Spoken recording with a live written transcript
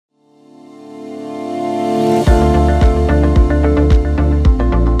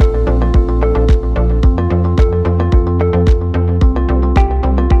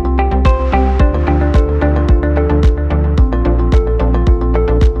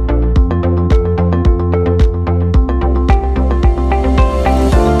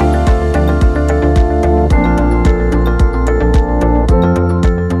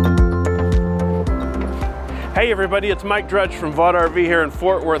everybody, it's Mike Drudge from Vaught RV here in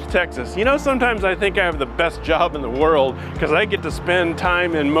Fort Worth, Texas. You know, sometimes I think I have the best job in the world because I get to spend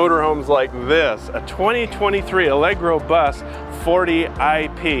time in motorhomes like this, a 2023 Allegro Bus 40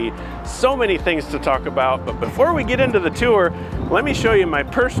 IP. So many things to talk about, but before we get into the tour, let me show you my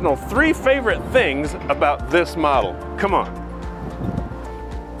personal 3 favorite things about this model. Come on.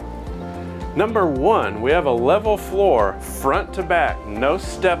 Number 1, we have a level floor front to back, no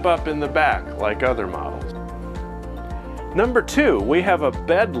step up in the back like other models. Number 2, we have a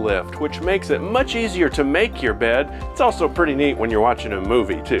bed lift, which makes it much easier to make your bed. It's also pretty neat when you're watching a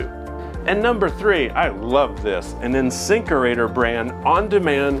movie too. And number 3, I love this, an Insinkerator brand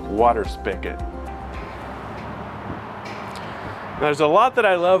on-demand water spigot. There's a lot that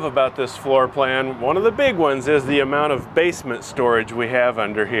I love about this floor plan. One of the big ones is the amount of basement storage we have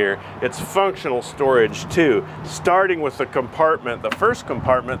under here. It's functional storage too, starting with the compartment, the first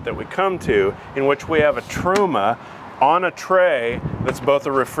compartment that we come to, in which we have a Truma on a tray that's both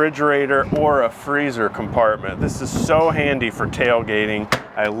a refrigerator or a freezer compartment. This is so handy for tailgating.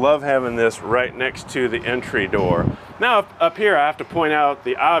 I love having this right next to the entry door. Now up here I have to point out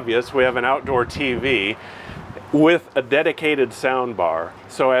the obvious. We have an outdoor TV with a dedicated sound bar.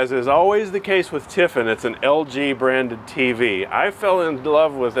 So as is always the case with Tiffin, it's an LG branded TV. I fell in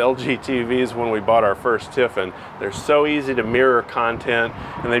love with LG TVs when we bought our first Tiffin. They're so easy to mirror content,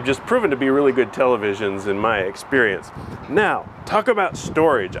 and they've just proven to be really good televisions in my experience. Now, talk about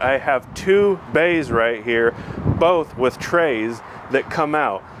storage. I have 2 bays right here, both with trays that come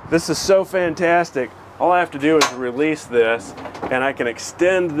out. This is so fantastic. All I have to do is release this and I can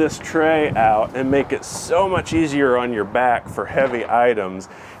extend this tray out and make it so much easier on your back for heavy items.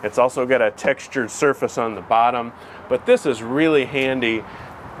 It's also got a textured surface on the bottom, but this is really handy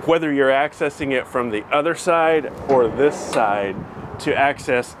whether you're accessing it from the other side or this side to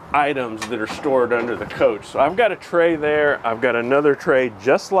access items that are stored under the coach. So I've got a tray there, I've got another tray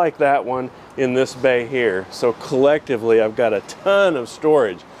just like that one in this bay here. So collectively I've got a ton of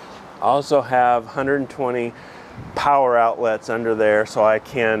storage. I also have 120 power outlets under there, so I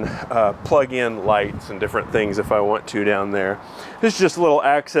can plug in lights and different things if I want to down there. This is just a little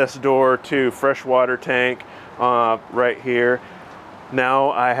access door to freshwater tank right here.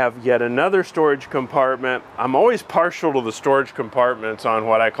 Now I have yet another storage compartment. I'm always partial to the storage compartments on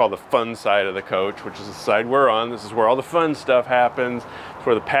what I call the fun side of the coach, which is the side we're on. This is where all the fun stuff happens. It's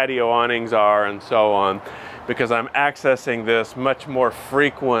where the patio awnings are and so on, because I'm accessing this much more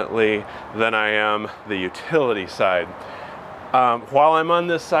frequently than I am the utility side. While I'm on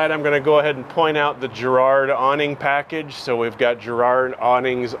this side, I'm going to go ahead and point out the Girard awning package. So we've got Girard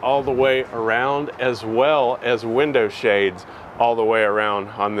awnings all the way around, as well as window shades all the way around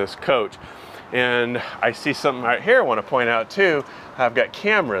on this coach. And I see something right here I want to point out too. I've got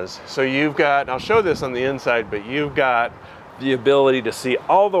cameras. So you've got, I'll show this on the inside, but you've got the ability to see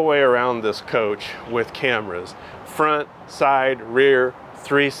all the way around this coach with cameras. Front, side, rear,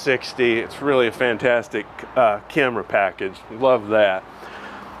 360. It's really a fantastic camera package. Love that.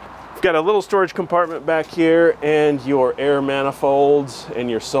 We've got a little storage compartment back here and your air manifolds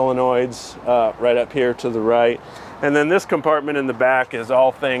and your solenoids right up here to the right. And then this compartment in the back is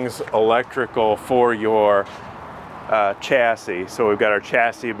all things electrical for your chassis. So we've got our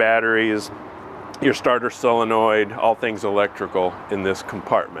chassis batteries, your starter solenoid, all things electrical in this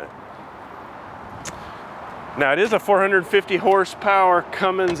compartment. Now it is a 450 horsepower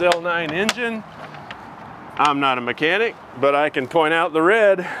Cummins L9 engine. I'm not a mechanic, but I can point out the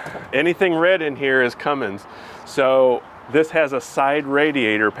red. Anything red in here is Cummins. So this has a side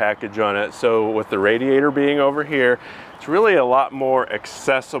radiator package on it. So with the radiator being over here, it's really a lot more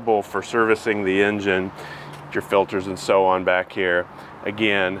accessible for servicing the engine, your filters and so on back here.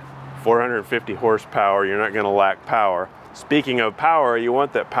 Again, 450 horsepower, you're not going to lack power. Speaking of power, you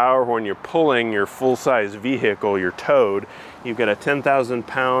want that power when you're pulling your full-size vehicle, your towed. You've got a 10,000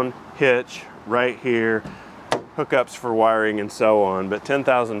 pound hitch right here, hookups for wiring and so on, but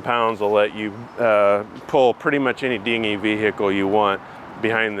 10,000 pounds will let you pull pretty much any dinghy vehicle you want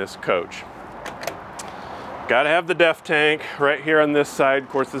behind this coach. Got to have the DEF tank right here on this side. Of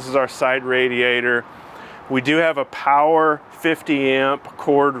course, this is our side radiator. We do have a power 50 amp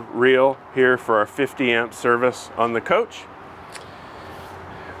cord reel here for our 50 amp service on the coach.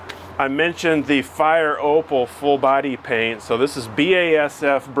 I mentioned the Fire Opal full body paint. So this is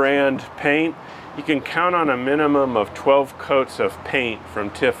BASF brand paint. You can count on a minimum of 12 coats of paint from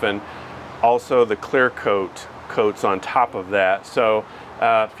Tiffin. Also the clear coat coats on top of that. So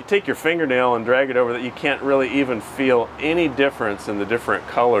if you take your fingernail and drag it over that, you can't really even feel any difference in the different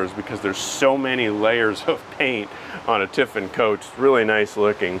colors because there's so many layers of paint on a Tiffin coach. It's really nice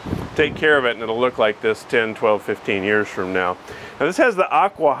looking. Take care of it and it'll look like this 10, 12, 15 years from now. Now this has the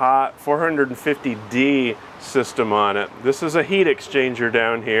Aqua Hot 450D system on it. This is a heat exchanger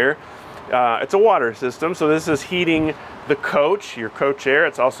down here. It's a water system, so this is heating the coach, your coach air.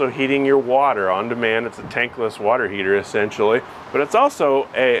 It's also heating your water on demand. It's a tankless water heater essentially, but it's also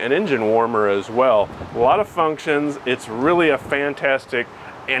an engine warmer as well. A lot of functions. It's really a fantastic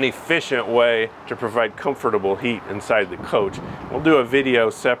and efficient way to provide comfortable heat inside the coach. We'll do a video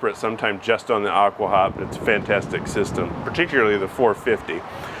separate sometime just on the Aqua Hot, but it's a fantastic system, particularly the 450.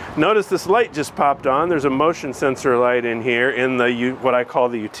 Notice this light just popped on. There's a motion sensor light in here in the what I call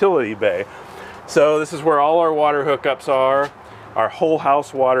the utility bay. So this is where all our water hookups are. Our whole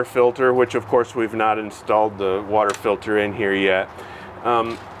house water filter, which of course we've not installed the water filter in here yet.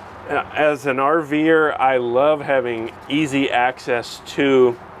 As an RVer, I love having easy access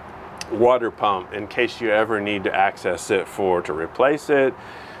to water pump in case you ever need to access it to replace it,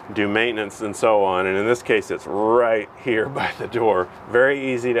 do maintenance and so on. And in this case, it's right here by the door.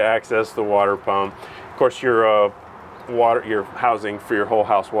 Very easy to access the water pump. Of course, your housing for your whole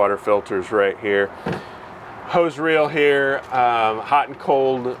house water filters right here. Hose reel here, hot and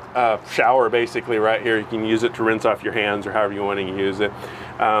cold shower basically right here. You can use it to rinse off your hands or however you want to use it.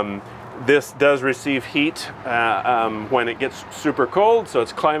 This does receive heat when it gets super cold, so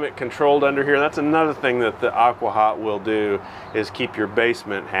it's climate controlled under here. That's another thing that the Aqua Hot will do, is keep your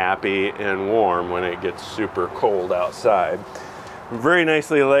basement happy and warm when it gets super cold outside. Very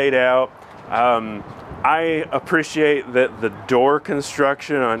nicely laid out. I appreciate that the door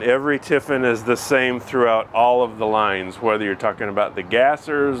construction on every Tiffin is the same throughout all of the lines, whether you're talking about the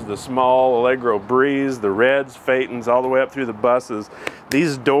gassers, the small Allegro Breeze, the Reds, Phaetons, all the way up through the buses.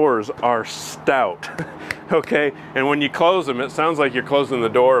 These doors are stout, okay? And when you close them, it sounds like you're closing the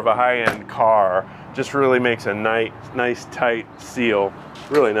door of a high-end car. Just really makes a nice tight seal,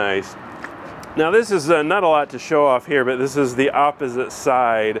 really nice. Now this is not a lot to show off here, but this is the opposite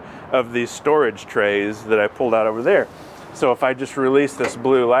side of these storage trays that I pulled out over there. So if I just release this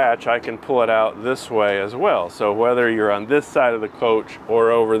blue latch, I can pull it out this way as well. So whether you're on this side of the coach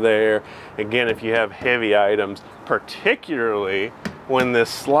or over there, again, if you have heavy items, particularly when this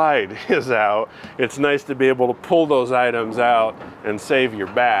slide is out, it's nice to be able to pull those items out and save your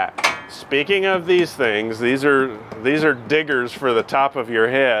back. Speaking of these things, these are diggers for the top of your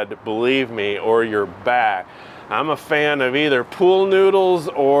head, believe me, or your back. I'm a fan of either pool noodles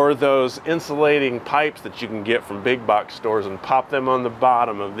or those insulating pipes that you can get from big box stores and pop them on the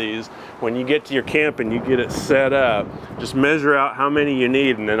bottom of these. When you get to your camp and you get it set up, just measure out how many you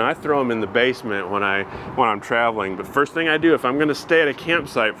need, and then I throw them in the basement when I'm traveling. But first thing I do, if I'm going to stay at a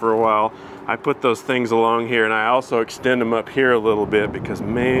campsite for a while, I put those things along here, and I also extend them up here a little bit because,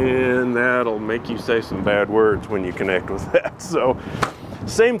 man, that'll make you say some bad words when you connect with that. So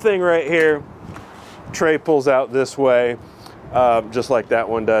same thing right here. Tray pulls out this way, just like that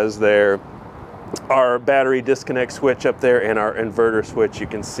one does there. Our battery disconnect switch up there and our inverter switch you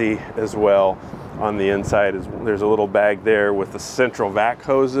can see as well on the inside. There's a little bag there with the central vac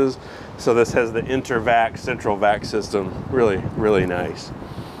hoses. So this has the intervac central vac system. Really, really nice.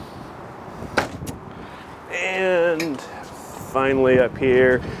 And finally up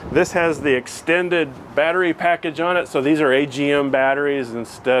here, this has the extended battery package on it. So these are AGM batteries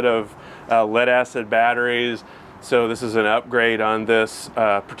instead of lead acid batteries. So this is an upgrade on this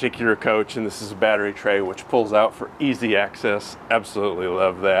particular coach, and this is a battery tray which pulls out for easy access. Absolutely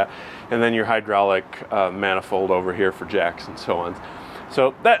love that. And then your hydraulic manifold over here for jacks and so on.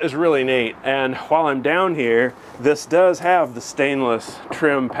 So that is really neat. And while I'm down here, this does have the stainless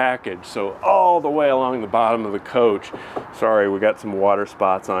trim package. So all the way along the bottom of the coach, sorry, we got some water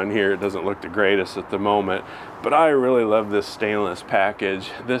spots on here. It doesn't look the greatest at the moment, but I really love this stainless package.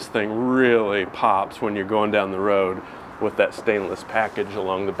 This thing really pops when you're going down the road with that stainless package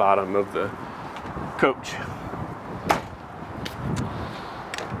along the bottom of the coach.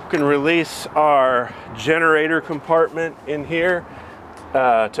 You can release our generator compartment in here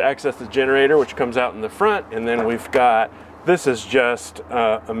to access the generator, which comes out in the front, and then we've got, this is just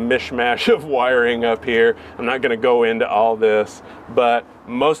a mishmash of wiring up here. I'm not going to go into all this, but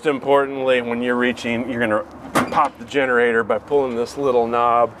most importantly, when you're reaching, you're going to pop the generator by pulling this little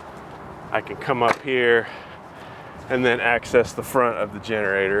knob. I can come up here and then access the front of the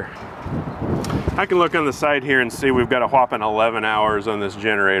generator. I can look on the side here and see we've got a whopping 11 hours on this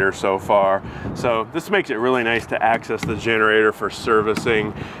generator so far. So this makes it really nice to access the generator for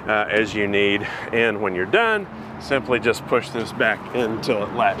servicing as you need. And when you're done, simply just push this back until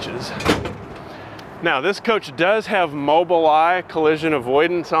it latches. Now this coach does have Mobileye collision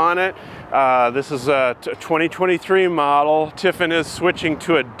avoidance on it. This is a 2023 model. Tiffin is switching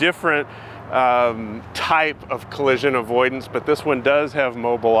to a different type of collision avoidance, but this one does have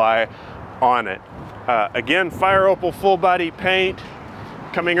Mobileye on it. Again, Fire Opal full body paint.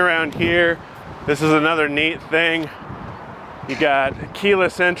 Coming around here, this is another neat thing. You got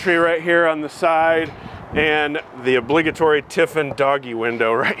keyless entry right here on the side and the obligatory Tiffin doggy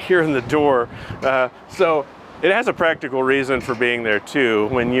window right here in the door. So it has a practical reason for being there too.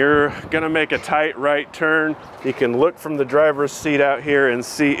 When you're gonna make a tight right turn, you can look from the driver's seat out here and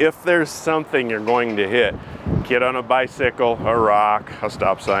see if there's something you're going to hit. Kid on a bicycle, a rock, a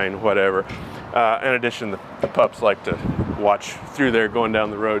stop sign, whatever. In addition, the pups like to watch through there going down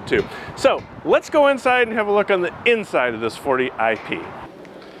the road too. So let's go inside and have a look on the inside of this 40 IP.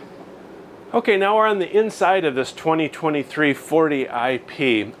 Okay, now we're on the inside of this 2023 40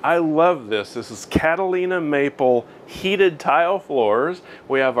 IP. I love this. This is Catalina maple heated tile floors.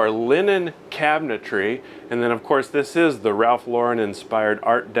 We have our linen cabinetry, and then of course this is the Ralph Lauren inspired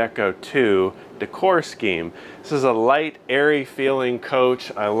Art Deco 2 decor scheme. This is a light, airy feeling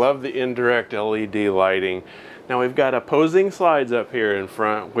coach. I love the indirect LED lighting. Now we've got opposing slides up here in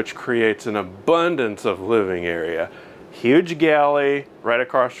front, which creates an abundance of living area. Huge galley right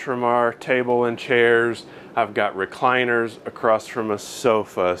across from our table and chairs. I've got recliners across from a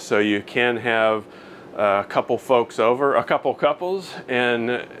sofa, so you can have a couple folks over, a couple couples, and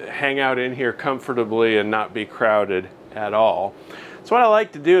hang out in here comfortably and not be crowded at all. So what I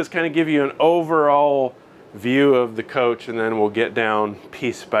like to do is kind of give you an overall view of the coach, and then we'll get down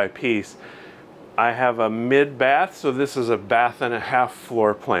piece by piece. I have a mid bath, so this is a bath and a half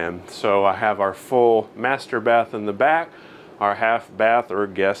floor plan. So I have our full master bath in the back, our half bath or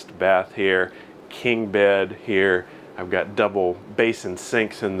guest bath here, king bed here. I've got double basin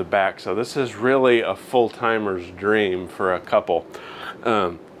sinks in the back. So this is really a full-timer's dream for a couple.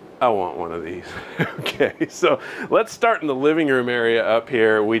 I want one of these. Okay, so let's start in the living room area up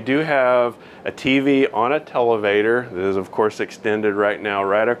here. We do have a TV on a televator that is of course extended right now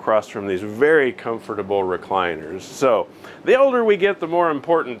right across from these very comfortable recliners. So the older we get, the more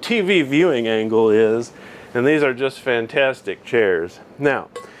important TV viewing angle is, and these are just fantastic chairs. Now,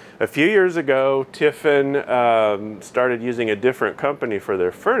 a few years ago, Tiffin started using a different company for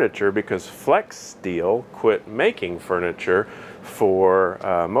their furniture because Flex Steel quit making furniture for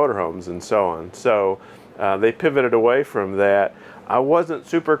motorhomes and so on. So they pivoted away from that. I wasn't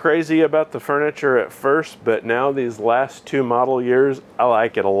super crazy about the furniture at first, but now these last 2 model years, I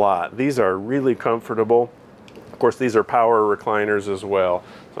like it a lot. These are really comfortable. Of course, these are power recliners as well.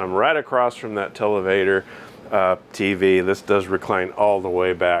 So I'm right across from that televator TV. This does recline all the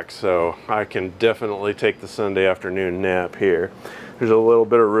way back, so I can definitely take the Sunday afternoon nap here. There's a little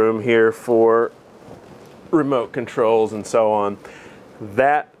bit of room here for remote controls and so on.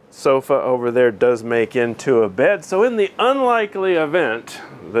 That sofa over there does make into a bed, so in the unlikely event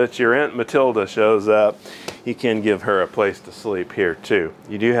that your Aunt Matilda shows up, you can give her a place to sleep here too.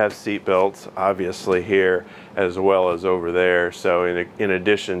 You do have seat belts obviously here as well as over there, so in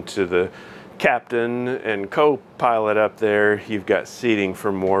addition to the captain and co-pilot up there, you've got seating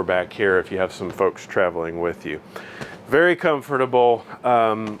for more back here if you have some folks traveling with you. Very comfortable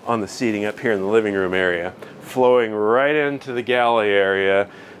on the seating up here in the living room area, flowing right into the galley area.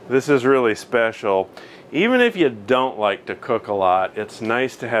 This is really special. Even if you don't like to cook a lot, it's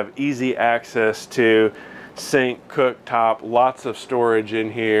nice to have easy access to sink, cooktop, lots of storage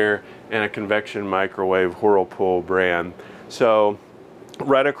in here, and a convection microwave, Whirlpool brand. So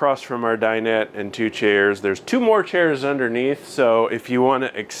right across from our dinette and 2 chairs. There's 2 more chairs underneath, so if you want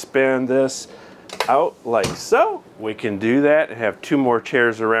to expand this out like so, we can do that and have 2 more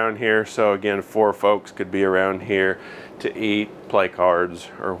chairs around here. So again, 4 folks could be around here to eat, play cards,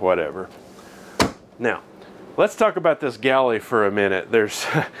 or whatever. Now, let's talk about this galley for a minute. There's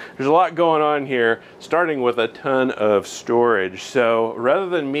a lot going on here, starting with a ton of storage. So rather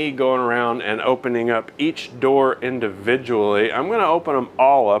than me going around and opening up each door individually, I'm going to open them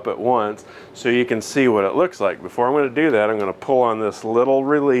all up at once so you can see what it looks like. Before I'm going to do that, I'm going to pull on this little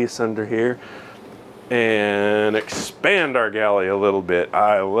release under here and expand our galley a little bit.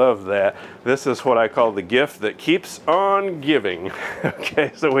 I love that. This is what I call the gift that keeps on giving.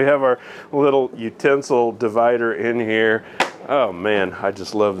 Okay, so we have our little utensil divider in here. Oh man, I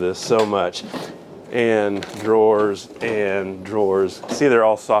just love this so much. and drawers and drawers. See, they're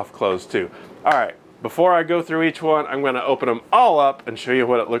all soft close too. All right, before I go through each one, I'm gonna open them all up and show you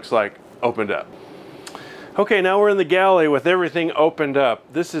what it looks like opened up. Okay, now we're in the galley with everything opened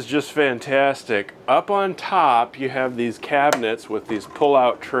up. This is just fantastic. Up on top, you have these cabinets with these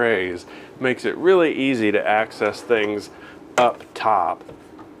pull-out trays. Makes it really easy to access things up top.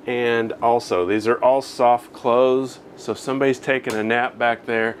 And also, these are all soft close, so if somebody's taking a nap back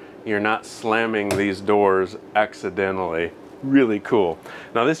there, you're not slamming these doors accidentally. Really cool.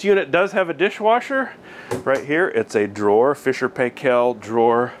 Now this unit does have a dishwasher right here. It's a drawer, Fisher Paykel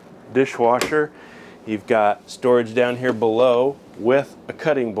drawer dishwasher. You've got storage down here below with a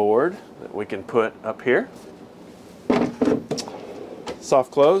cutting board that we can put up here.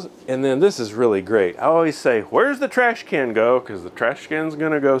 Soft close. And then this is really great. I always say, where's the trash can go? Because the trash can's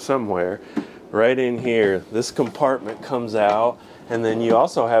gonna go somewhere. Right in here, this compartment comes out, and then you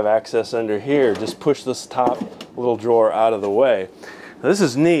also have access under here. Just push this top little drawer out of the way. Now, this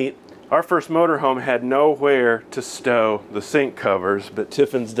is neat. Our first motorhome had nowhere to stow the sink covers, but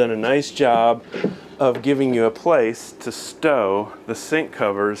Tiffin's done a nice job of giving you a place to stow the sink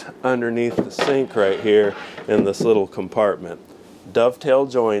covers underneath the sink right here in this little compartment. Dovetail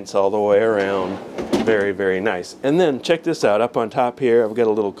joints all the way around. Very, very nice. And then check this out. Up on top here, I've got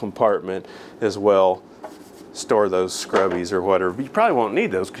a little compartment as well. Store those scrubbies or whatever. You probably won't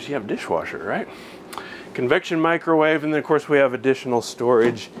need those because you have a dishwasher, right? Convection microwave, and then of course we have additional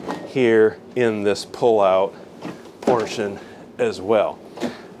storage here in this pull-out portion as well.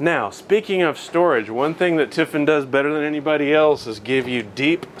 Now, speaking of storage, one thing that Tiffin does better than anybody else is give you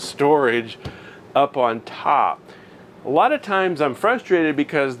deep storage up on top. A lot of times I'm frustrated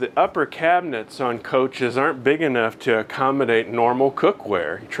because the upper cabinets on coaches aren't big enough to accommodate normal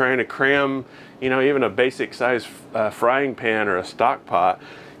cookware. You're trying to cram, you know, even a basic size frying pan or a stock pot.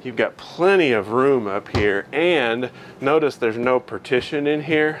 You've got plenty of room up here, and notice there's no partition in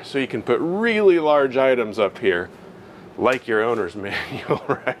here, so you can put really large items up here, like your owner's manual,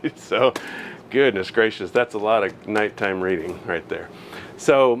 right? So, goodness gracious, that's a lot of nighttime reading right there.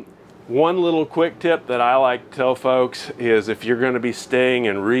 So, one little quick tip that I like to tell folks is if you're going to be staying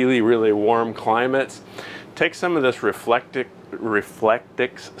in really, really warm climates, take some of this Reflectix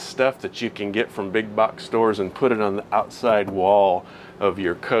stuff that you can get from big box stores and put it on the outside wall of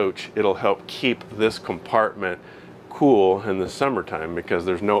your coach. It'll help keep this compartment cool in the summertime because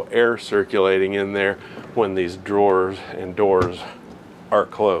there's no air circulating in there when these drawers and doors are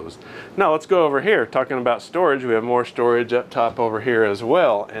closed. Now let's go over here. Talking about storage, we have more storage up top over here as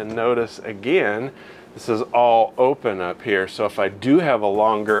well. And notice again, this is all open up here. So if I do have a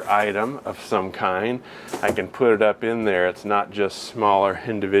longer item of some kind, I can put it up in there. It's not just smaller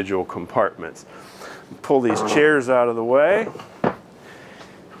individual compartments. Pull these chairs out of the way.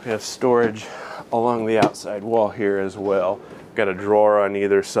 We have storage along the outside wall here as well. Got a drawer on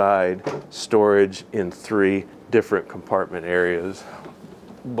either side, storage in 3 different compartment areas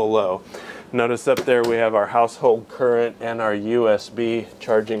below. Notice up there we have our household current and our USB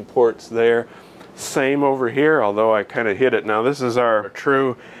charging ports there. Same over here, although I kind of hid it. Now this is our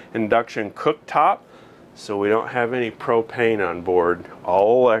true induction cooktop, so we don't have any propane on board.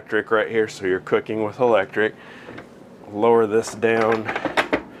 All electric right here, so you're cooking with electric. Lower this down.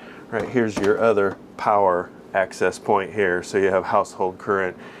 Right here's your other power access point here, so you have household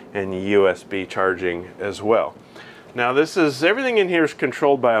current and USB charging as well. Now everything in here is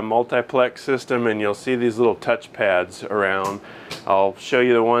controlled by a multiplex system, and you'll see these little touch pads around. I'll show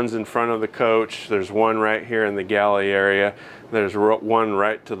you the ones in front of the coach. There's one right here in the galley area. There's one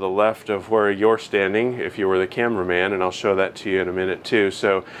right to the left of where you're standing if you were the cameraman, and I'll show that to you in a minute too.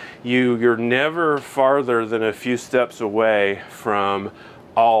 So you're never farther than a few steps away from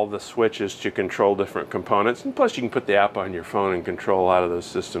all the switches to control different components, and plus you can put the app on your phone and control a lot of those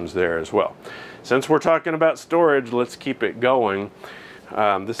systems there as well. Since we're talking about storage, let's keep it going.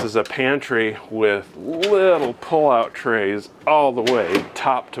 This is a pantry with little pull-out trays all the way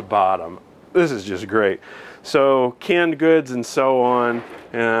top to bottom. This is just great. So canned goods and so on,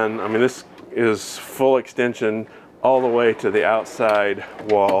 and I mean this is full extension all the way to the outside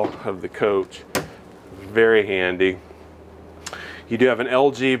wall of the coach. Very handy. You do have an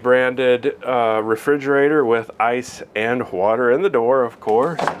LG branded refrigerator with ice and water in the door, of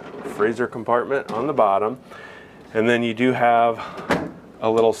course. Freezer compartment on the bottom. And then you do have a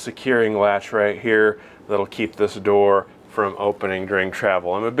little securing latch right here that'll keep this door from opening during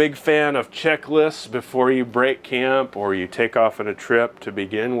travel. I'm a big fan of checklists before you break camp or you take off on a trip to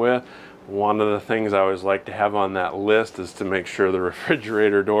begin with. One of the things I always like to have on that list is to make sure the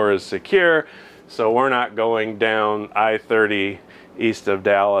refrigerator door is secure, so we're not going down I-30 east of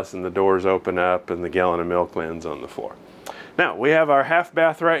Dallas, and the doors open up and the gallon of milk lands on the floor. Now, we have our half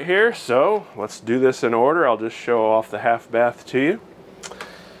bath right here, so let's do this in order. I'll just show off the half bath to you.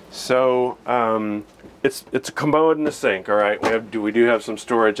 So it's a commode and a sink. All right, we do have some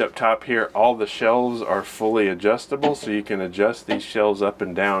storage up top here. All the shelves are fully adjustable, so you can adjust these shelves up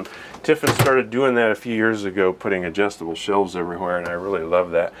and down. Tiffin started doing that a few years ago, putting adjustable shelves everywhere, and I really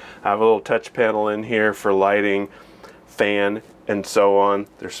love that. I have a little touch panel in here for lighting, fan, and so on.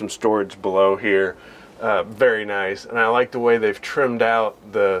 There's some storage below here. Very nice, and I like the way they've trimmed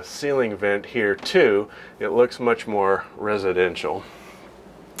out the ceiling vent here too. It looks much more residential.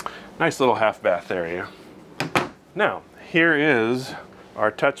 Nice little half bath area. Now, here is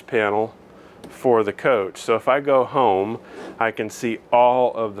our touch panel for the coach. So if I go home, I can see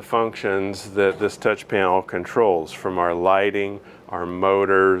all of the functions that this touch panel controls, from our lighting, our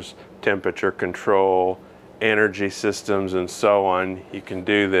motors, temperature control, energy systems, and so on. You can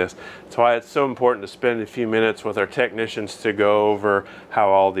do this. That's why it's so important to spend a few minutes with our technicians to go over how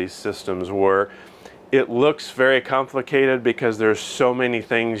all these systems work. It looks very complicated because there's so many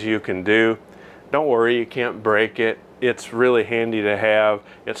things you can do. Don't worry, you can't break it. It's really handy to have.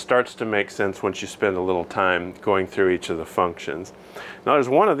 It starts to make sense once you spend a little time going through each of the functions. Now there's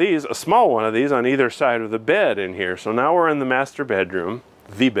one of these, a small one of these on either side of the bed in here. So now we're in the master bedroom,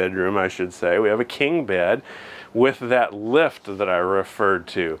 the bedroom I should say. We have a king bed with that lift that I referred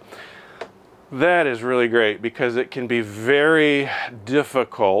to. That is really great because it can be very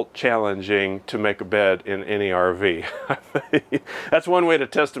difficult, challenging to make a bed in any RV. That's one way to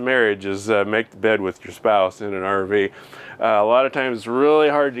test a marriage, is make the bed with your spouse in an RV. A lot of times it's really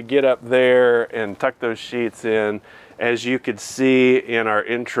hard to get up there and tuck those sheets in. As you could see in our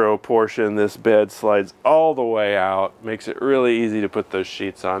intro portion, this bed slides all the way out, makes it really easy to put those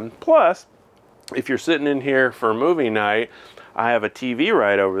sheets on. Plus, if you're sitting in here for movie night, I have a TV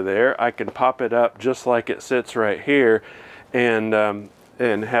right over there. I can pop it up just like it sits right here and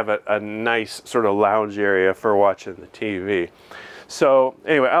have a nice sort of lounge area for watching the TV. So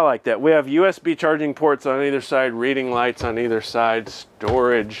anyway, I like that. We have USB charging ports on either side, reading lights on either side,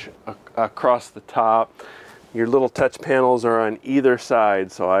 storage across the top. Your little touch panels are on either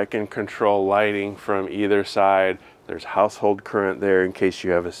side, so I can control lighting from either side. There's household current there in case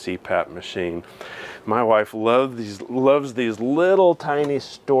you have a CPAP machine. My wife loves these little tiny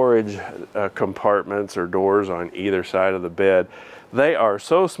storage compartments or doors on either side of the bed. They are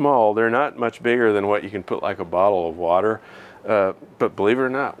so small, they're not much bigger than what you can put like a bottle of water. But believe it or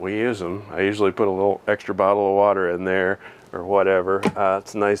not, we use them. I usually put a little extra bottle of water in there or whatever.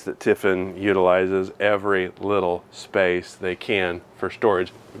 It's nice that Tiffin utilizes every little space they can for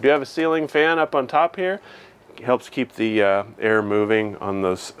storage. We do have a ceiling fan up on top here. It helps keep the air moving on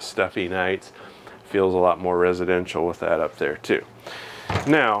those stuffy nights. Feels a lot more residential with that up there too.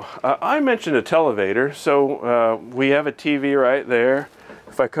 Now, I mentioned a televator, so we have a TV right there.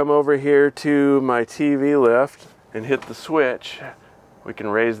 If I come over here to my TV lift and hit the switch, we can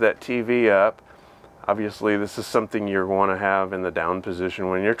raise that TV up. Obviously, this is something you're going to have in the down position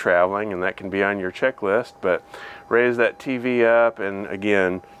when you're traveling, and that can be on your checklist, but raise that TV up, and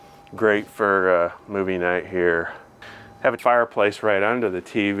again, great for movie night here. Have a fireplace right under the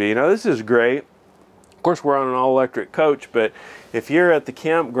TV. Now, this is great. Of course, we're on an all-electric coach, but if you're at the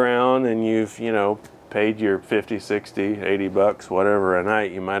campground and you've, paid your 50, 60, 80 bucks, whatever a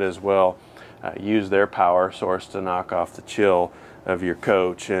night, you might as well use their power source to knock off the chill of your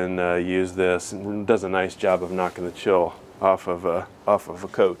coach and use this. And it does a nice job of knocking the chill off of a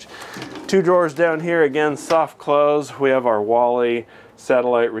coach. Two drawers down here, again, soft close. We have our Wally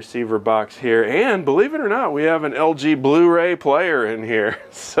satellite receiver box here, and believe it or not, we have an LG Blu-ray player in here.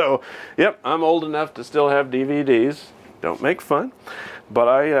 So yep, I'm old enough to still have DVDs. Don't make fun, but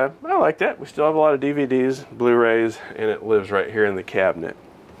I like that. We still have a lot of DVDs, Blu-rays, and it lives right here in the cabinet.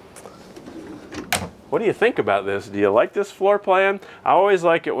 What do you think about this? Do you like this floor plan? I always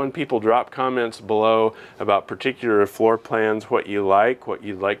like it when people drop comments below about particular floor plans, what you'd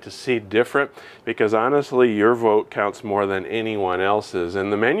like to see different, because honestly, your vote counts more than anyone else's. And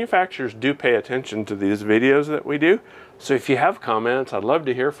the manufacturers do pay attention to these videos that we do. So if you have comments, I'd love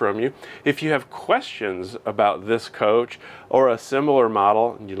to hear from you. If you have questions about this coach or a similar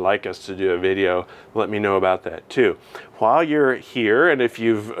model and you'd like us to do a video, let me know about that too. While you're here, and if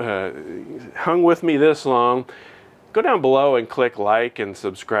you've hung with me this long, go down below and click like and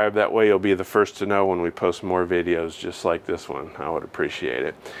subscribe. That way you'll be the first to know when we post more videos just like this one. I would appreciate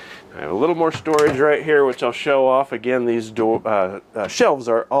it. I have a little more storage right here, which I'll show off. Again, these shelves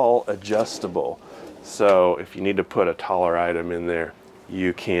are all adjustable. So if you need to put a taller item in there,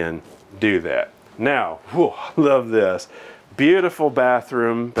 you can do that. Now, whew, love this. Beautiful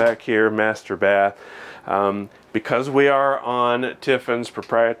bathroom back here, master bath. Because we are on Tiffin's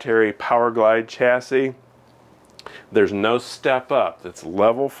proprietary Power Glide chassis, there's no step up. It's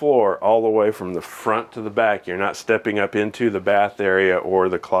level floor all the way from the front to the back. You're not stepping up into the bath area or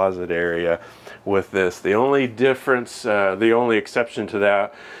the closet area with this. The only difference, the only exception to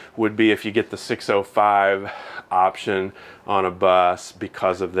that would be if you get the 605 option on a bus.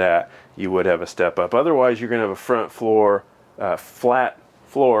 Because of that, you would have a step up. Otherwise, you're going to have a front floor, flat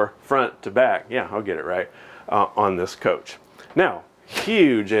floor, front to back. Yeah, I'll get it right, on this coach. Now,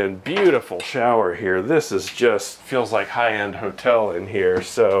 huge and beautiful shower here. This is just feels like high-end hotel in here.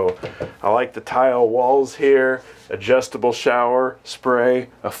 So I like the tile walls here, adjustable shower, spray,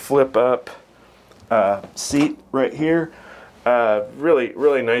 a flip up seat right here.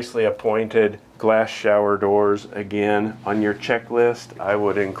 Really nicely appointed glass shower doors. Again, on your checklist, I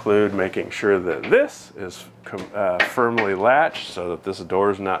would include making sure that this is firmly latched so that this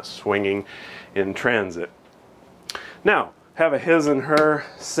door is not swinging in transit. Now, have a his and her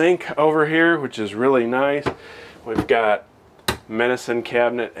sink over here, which is really nice. We've got medicine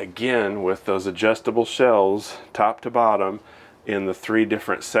cabinet again with those adjustable shelves top to bottom in the 3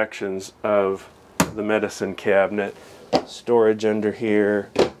 different sections of the medicine cabinet. Storage under here,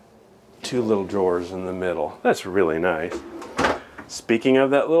 2 little drawers in the middle. That's really nice. Speaking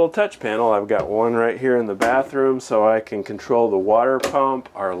of that little touch panel, I've got one right here in the bathroom so I can control the water pump,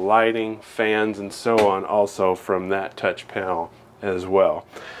 our lighting, fans, and so on also from that touch panel as well.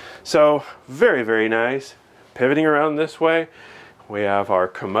 So very nice. Pivoting around this way, we have our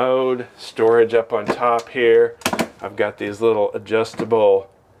commode, storage up on top here. I've got these little adjustable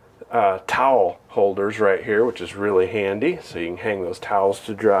towel holders right here, which is really handy, so you can hang those towels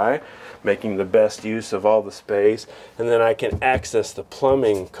to dry, making the best use of all the space. And then I can access the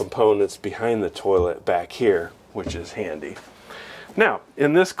plumbing components behind the toilet back here, which is handy. Now,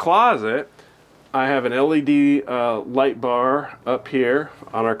 in this closet, I have an LED light bar up here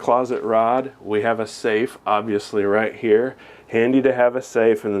on our closet rod. We have a safe, obviously, right here. Handy to have a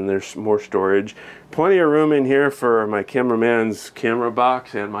safe, and then there's more storage. Plenty of room in here for my cameraman's camera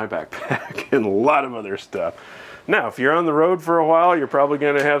box and my backpack and a lot of other stuff. Now, if you're on the road for a while, you're probably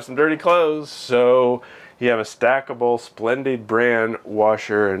going to have some dirty clothes, so you have a stackable Splendid brand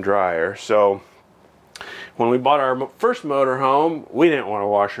washer and dryer. So when we bought our first motorhome, we didn't want a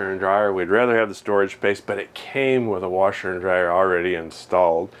washer and dryer. We'd rather have the storage space, but it came with a washer and dryer already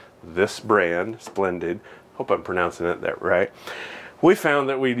installed. This brand, Splendid. Hope I'm pronouncing it that right. We found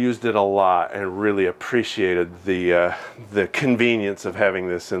that we'd used it a lot and really appreciated the convenience of having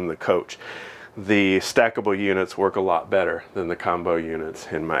this in the coach. The stackable units work a lot better than the combo units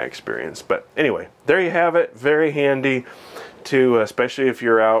in my experience. But anyway, there you have it. Very handy to, especially if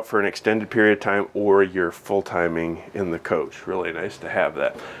you're out for an extended period of time or you're full-timing in the coach. Really nice to have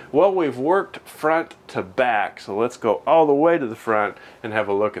that. Well, we've worked front to back, so let's go all the way to the front and have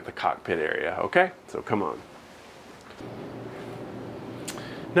a look at the cockpit area, okay? So come on.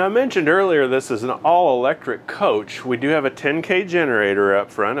 Now, I mentioned earlier this is an all-electric coach. We do have a 10K generator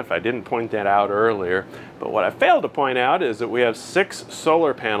up front, if I didn't point that out earlier. But what I failed to point out is that we have 6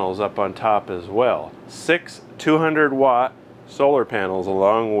 solar panels up on top as well. 6 200-watt solar panels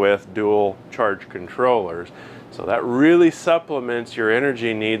along with dual charge controllers. So that really supplements your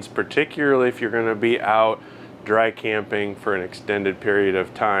energy needs, particularly if you're going to be out dry camping for an extended period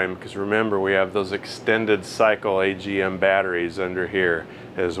of time, because remember, we have those extended cycle AGM batteries under here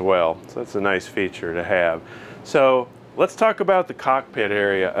as well. So that's a nice feature to have. So let's talk about the cockpit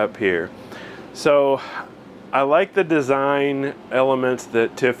area up here. So I like the design elements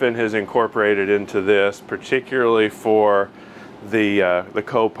that Tiffin has incorporated into this, particularly for the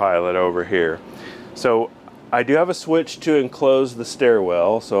co-pilot over here. So I do have a switch to enclose the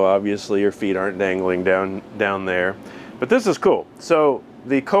stairwell, so obviously your feet aren't dangling down there. But this is cool. So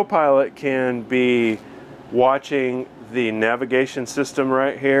the co-pilot can be watching the navigation system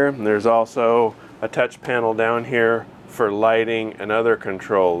right here. And there's also a touch panel down here for lighting and other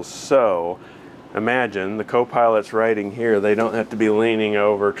controls. So imagine the co-pilot's riding here. They don't have to be leaning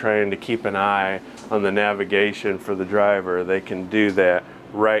over trying to keep an eye on the navigation for the driver. They can do that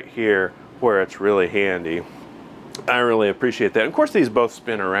right here where it's really handy. I really appreciate that. Of course, these both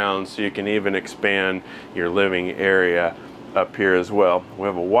spin around, so you can even expand your living area up here as well. We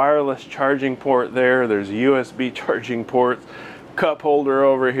have a wireless charging port there. There's a USB charging port, cup holder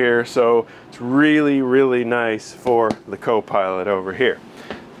over here. So it's really nice for the co-pilot over here.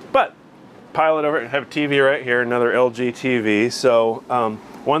 But pilot over, have a TV right here, another LG TV. So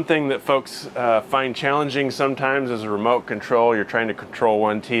One thing that folks find challenging sometimes is a remote control. You're trying to control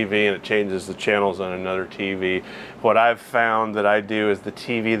one TV and it changes the channels on another TV. What I've found that I do is the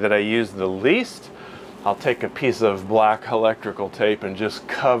TV that I use the least, I'll take a piece of black electrical tape and just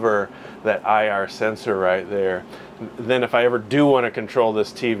cover that IR sensor right there. Then if I ever do want to control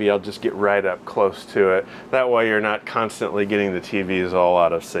this TV, I'll just get right up close to it. That way you're not constantly getting the TVs all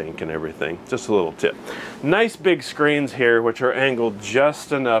out of sync and everything. Just a little tip. Nice big screens here, which are angled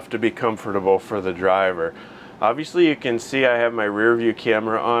just enough to be comfortable for the driver. Obviously you can see I have my rear view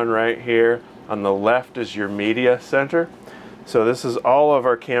camera on right here. On the left is your media center. So this is all of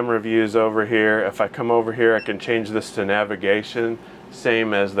our camera views over here. If I come over here, I can change this to navigation,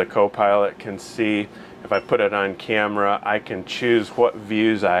 same as the co-pilot can see. If I put it on camera, I can choose what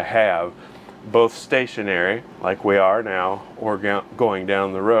views I have, both stationary, like we are now, or going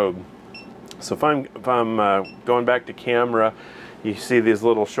down the road. So if I'm going back to camera, you see these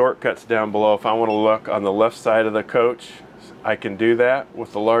little shortcuts down below. If I want to look on the left side of the coach, I can do that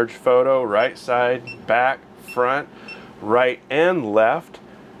with the large photo, right side, back, front, right and left.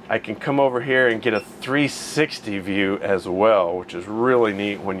 I can come over here and get a 360 view as well, which is really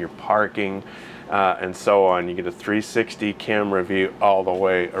neat when you're parking and so on. You get a 360 camera view all the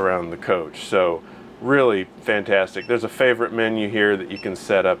way around the coach. So really fantastic. There's a favorite menu here that you can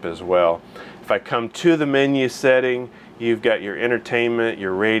set up as well. If I come to the menu setting, you've got your entertainment,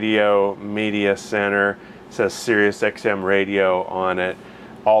 your radio, media center. It says Sirius XM radio on it.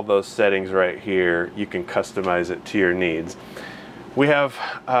 All those settings right here, you can customize it to your needs. We have,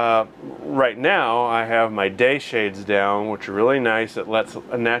 right now, I have my day shades down, which are really nice. It lets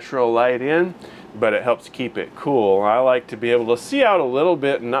a natural light in, but it helps keep it cool. I like to be able to see out a little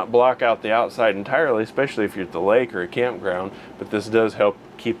bit and not block out the outside entirely, especially if you're at the lake or a campground, but this does help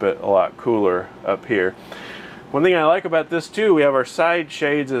keep it a lot cooler up here. One thing I like about this too, we have our side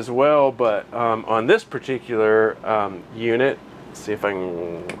shades as well, but on this particular unit, let's see if I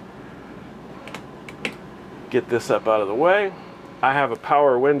can get this up out of the way. I have a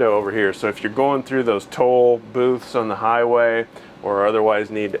power window over here, so if you're going through those toll booths on the highway or otherwise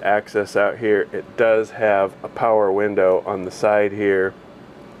need to access out here, it does have a power window on the side here,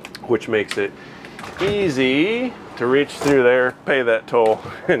 which makes it easy to reach through there, pay that toll,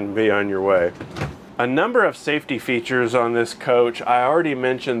 and be on your way. A number of safety features on this coach. I already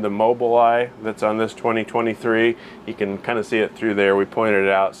mentioned the Mobileye that's on this 2023. You can kind of see it through there. We pointed it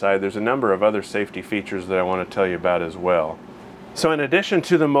outside. There's a number of other safety features that I want to tell you about as well. So in addition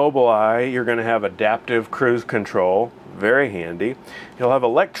to the Mobileye, you're going to have adaptive cruise control, very handy. You'll have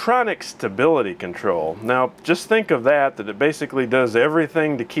electronic stability control. Now just think of that it basically does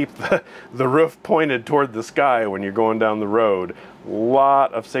everything to keep the roof pointed toward the sky when you're going down the road.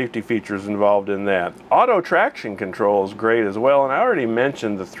 Lot of safety features involved in that. Auto traction control is great as well, and I already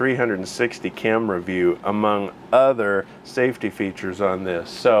mentioned the 360 camera view among other safety features on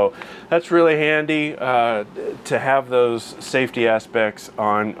this. So that's really handy to have those safety aspects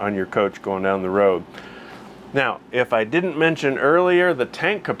on your coach going down the road. Now, if I didn't mention earlier, the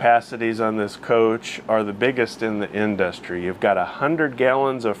tank capacities on this coach are the biggest in the industry. You've got 100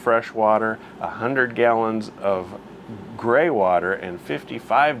 gallons of fresh water, 100 gallons of gray water, and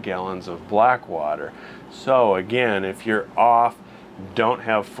 55 gallons of black water. So again, if you're off, don't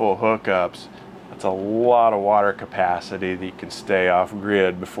have full hookups, that's a lot of water capacity that you can stay off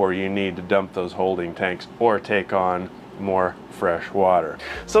grid before you need to dump those holding tanks or take on more fresh water.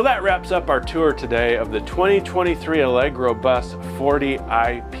 So that wraps up our tour today of the 2023 Allegro Bus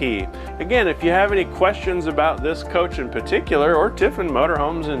 40IP. Again, if you have any questions about this coach in particular or Tiffin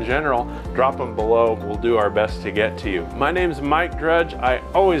motorhomes in general, drop them below. We'll do our best to get to you. My name's Mike Drudge. I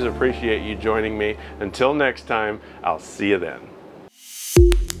always appreciate you joining me. Until next time, I'll see you then.